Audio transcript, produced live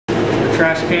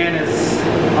trash can is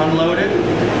unloaded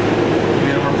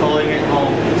and we're pulling it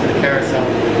home to the carousel.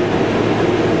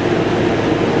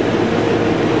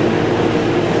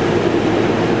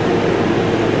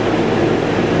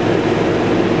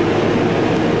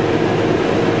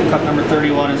 Cup number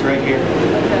 31 is right here.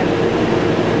 Okay.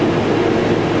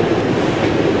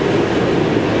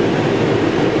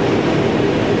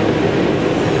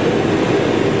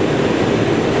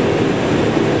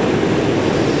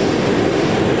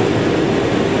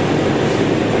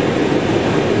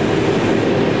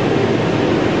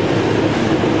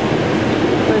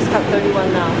 Cup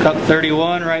 31 now. Cup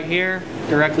 31 right here,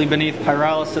 directly beneath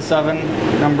pyrolysis oven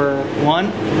number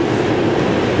 1.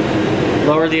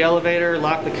 Lower the elevator,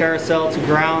 lock the carousel to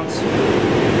ground,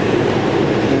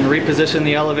 and reposition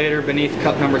the elevator beneath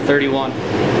cup number 31.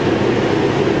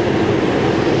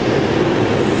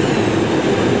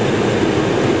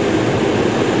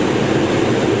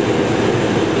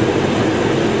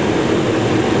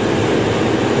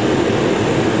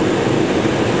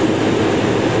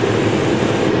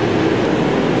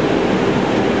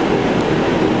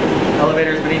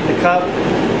 Elevator is beneath the cup.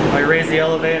 I raise the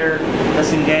elevator,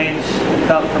 disengage the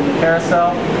cup from the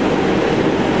carousel.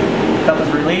 The cup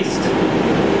is released.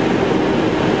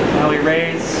 Now we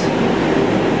raise.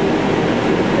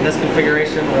 In this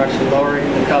configuration, we're actually lowering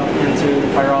the cup into the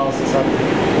pyrolysis oven.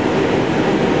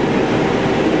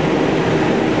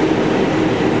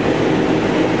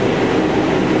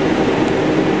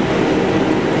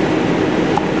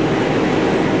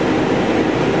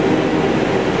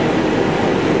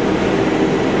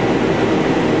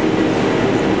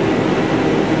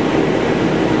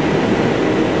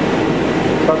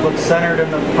 Looks centered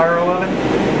in the pyro oven.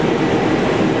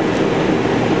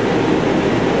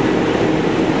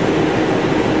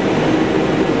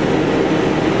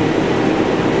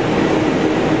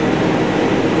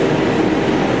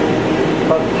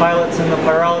 Pilots in the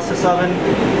pyrolysis oven.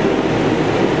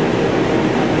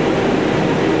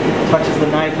 Touches the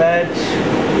knife edge.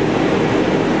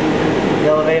 The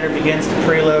elevator begins to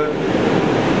preload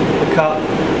the cup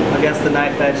against the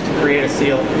knife edge to create a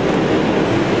seal.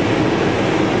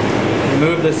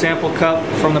 Remove the sample cup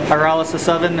from the pyrolysis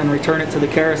oven and return it to the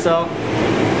carousel.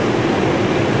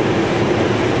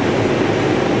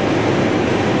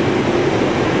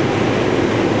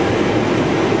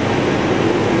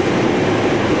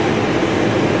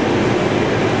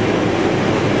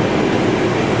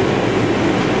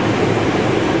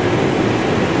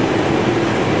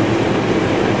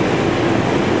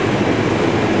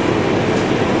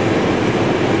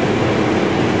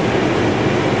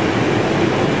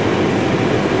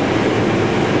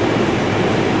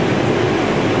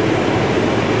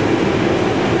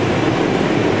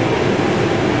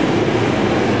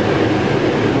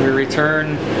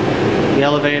 Turn the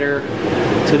elevator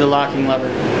to the locking lever.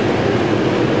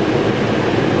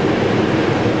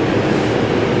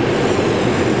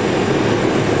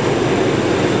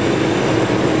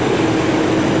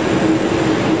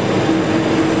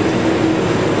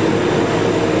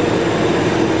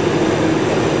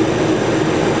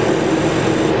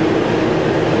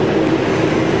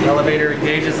 The elevator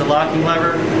engages the locking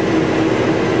lever,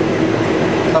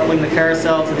 coupling the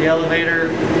carousel to the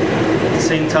elevator, at the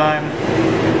same time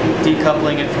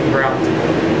decoupling it from ground.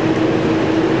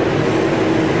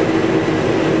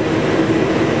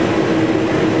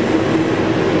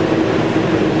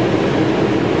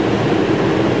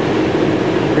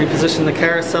 Reposition the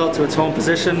carousel to its home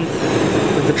position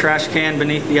with the trash can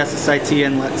beneath the SSIT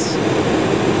inlets.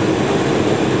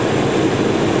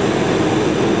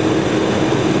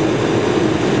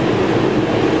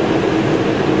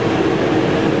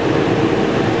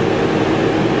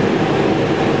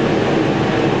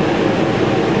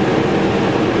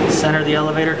 Center the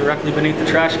elevator directly beneath the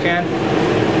trash can.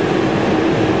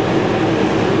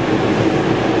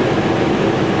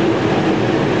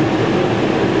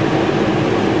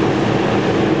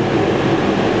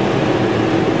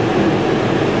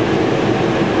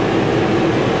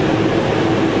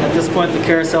 At this point, the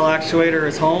carousel actuator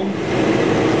is home.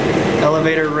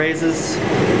 Elevator raises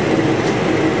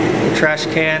the trash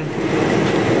can.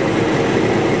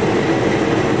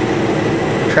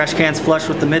 Trash can's flush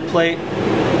with the mid plate.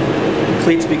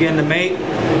 Cleats begin to mate.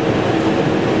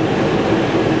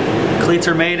 Cleats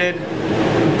are mated.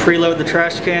 Preload the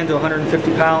trash can to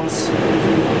 150 pounds,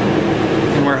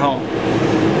 and we're home.